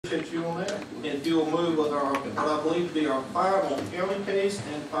appreciate you on that. And if you'll move with our, what I believe to be our final county case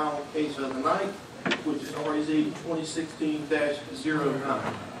and final case of the night, which is REZ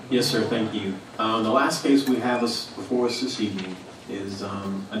 2016-09. Yes, sir. Thank you. The last case we have before us this evening is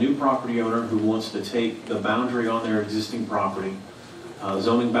a new property owner who wants to take the boundary on their existing property,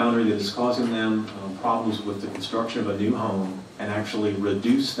 zoning boundary that is causing them problems with the construction of a new home, and actually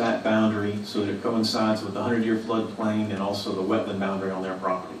reduce that boundary so that it coincides with the 100-year floodplain and also the wetland boundary on their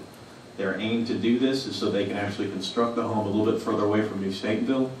property. Their aim to do this is so they can actually construct the home a little bit further away from New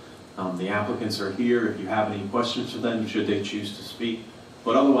Statenville. The applicants are here if you have any questions for them, should they choose to speak.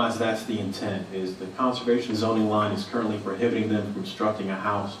 But otherwise, that's the intent, is the conservation zoning line is currently prohibiting them from constructing a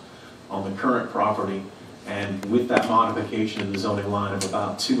house on the current property. And with that modification of the zoning line of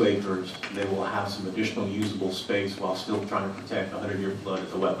about 2 acres, they will have some additional usable space while still trying to protect the 100-year flood at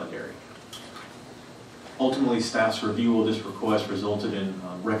the wetland area. Ultimately, staff's review of this request resulted in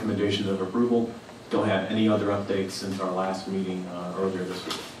recommendations of approval. Don't have any other updates since our last meeting earlier this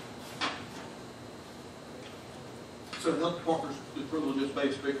week. So the health department's approval just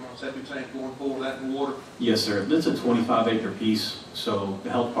basically on septic tank going forward, that in water? Yes, sir. This is a 25-acre piece, so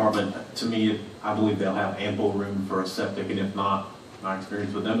the health department, to me, I believe they'll have ample room for a septic, and if not, my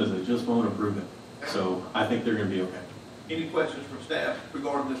experience with them is they just won't approve it. So I think they're going to be okay. Any questions from staff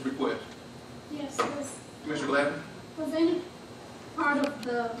regarding this request? Yes, Commissioner Glavin? was any part of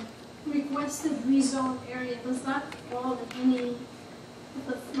the requested rezone area, does that fall in any of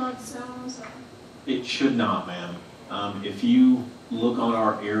the flood zones? Or? It should not, ma'am. If you look on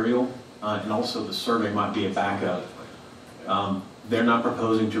our aerial, and also the survey might be a backup, they're not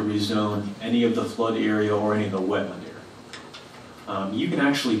proposing to rezone any of the flood area or any of the wetland area. You can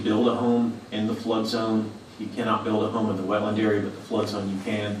actually build a home in the flood zone. You cannot build a home in the wetland area, but the flood zone you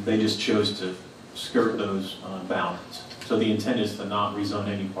can. They just chose to skirt those boundaries. So the intent is to not rezone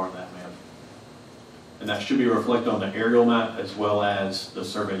any part of that, ma'am. And that should be reflected on the aerial map as well as the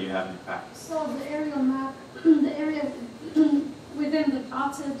survey you have in your packet. So the aerial map, the area within the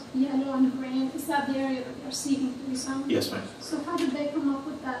dotted yellow and green, is that the area that they're seeking to rezone? Yes, ma'am. So how did they come up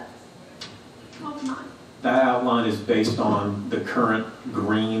with that outline? That outline is based on the current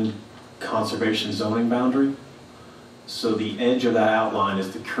green conservation zoning boundary. So the edge of that outline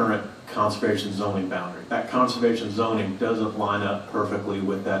is the current conservation zoning boundary. That conservation zoning doesn't line up perfectly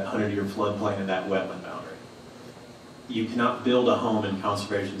with that 100-year floodplain and that wetland boundary. You cannot build a home in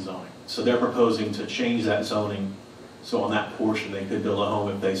conservation zoning. So they're proposing to change that zoning so on that portion they could build a home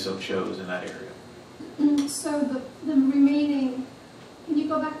if they so chose in that area. So the remaining, can you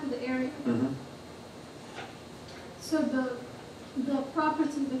go back to the area? Mm-hmm. So the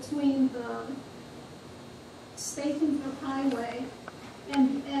property between the Statenville Highway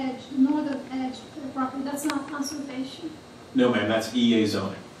and the edge, northern edge of the property, that's not conservation? No, ma'am, that's EA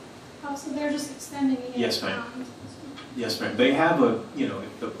zoning. Oh, so they're just extending it? Yes, ma'am. Yes, ma'am. They have a,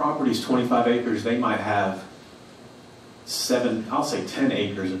 if the property's 25 acres, they might have 10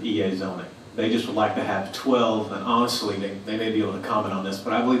 acres of EA zoning. They just would like to have 12, and honestly, they may be able to comment on this,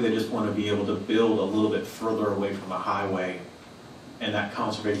 but I believe they just want to be able to build a little bit further away from the highway, and that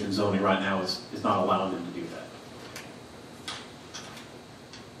conservation zoning right now is not allowing them to do that.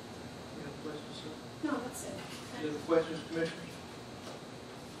 No, that's it. Any other questions, Commissioners?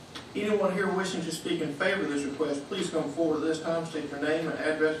 Anyone here wishing to speak in favor of this request, please come forward at this time, state your name and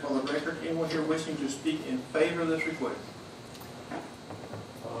address for the record. Anyone here wishing to speak in favor of this request?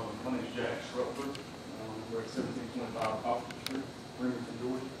 My name is Schroephfer. We're at 1725 Oxford Street, Remington,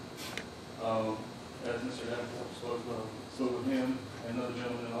 Georgia. As Mr. Davenport spoke with him and another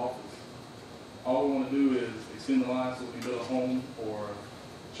gentleman in the office, all we want to do is extend the line so we can build a home or a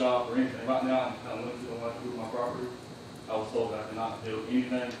shop or anything. Right now, I'm kind of limited on what I can do with my property. I was told that I cannot build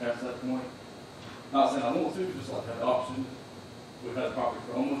anything past that point. Not saying I want to, just like have the option. We've had the property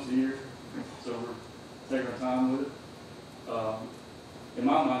for almost a year, so we're taking our time with it. In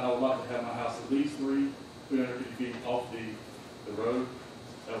my mind, I would like to have my house at least 350 feet off the road.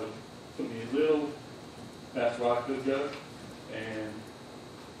 That would put me a little past where I could go, and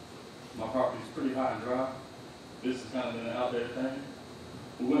my property is pretty high and dry. This has kind of been an outdated thing.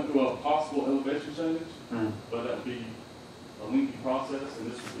 We went through a possible elevation change, but that would be a lengthy process, and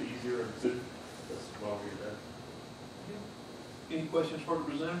this would be easier to do. That's why we're here. Any questions for the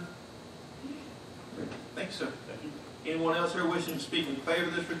presenter? Thank you, sir. Thank you. Anyone else here wishing to speak in favor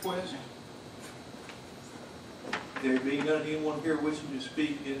of this request? There being none, anyone here wishing to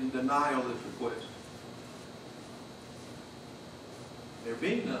speak in denial of this request? There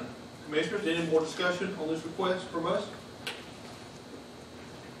being none. Commissioners, any more discussion on this request from us?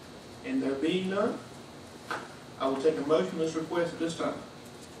 And there being none, I will take a motion on this request at this time.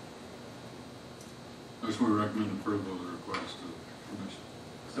 That's why we recommend approval of the request of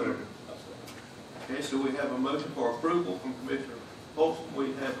the commission. Okay, so we have a motion for approval from Commissioner Folsom.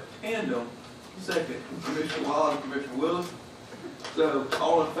 We have a tandem second from Commissioner Wild and Commissioner Willis. So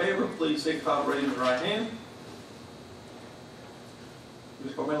all in favor, please signify by raising your right hand.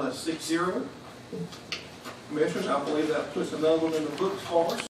 Ms. Carmel, that's 6-0. Commissioners, I believe that puts another one in the books for us.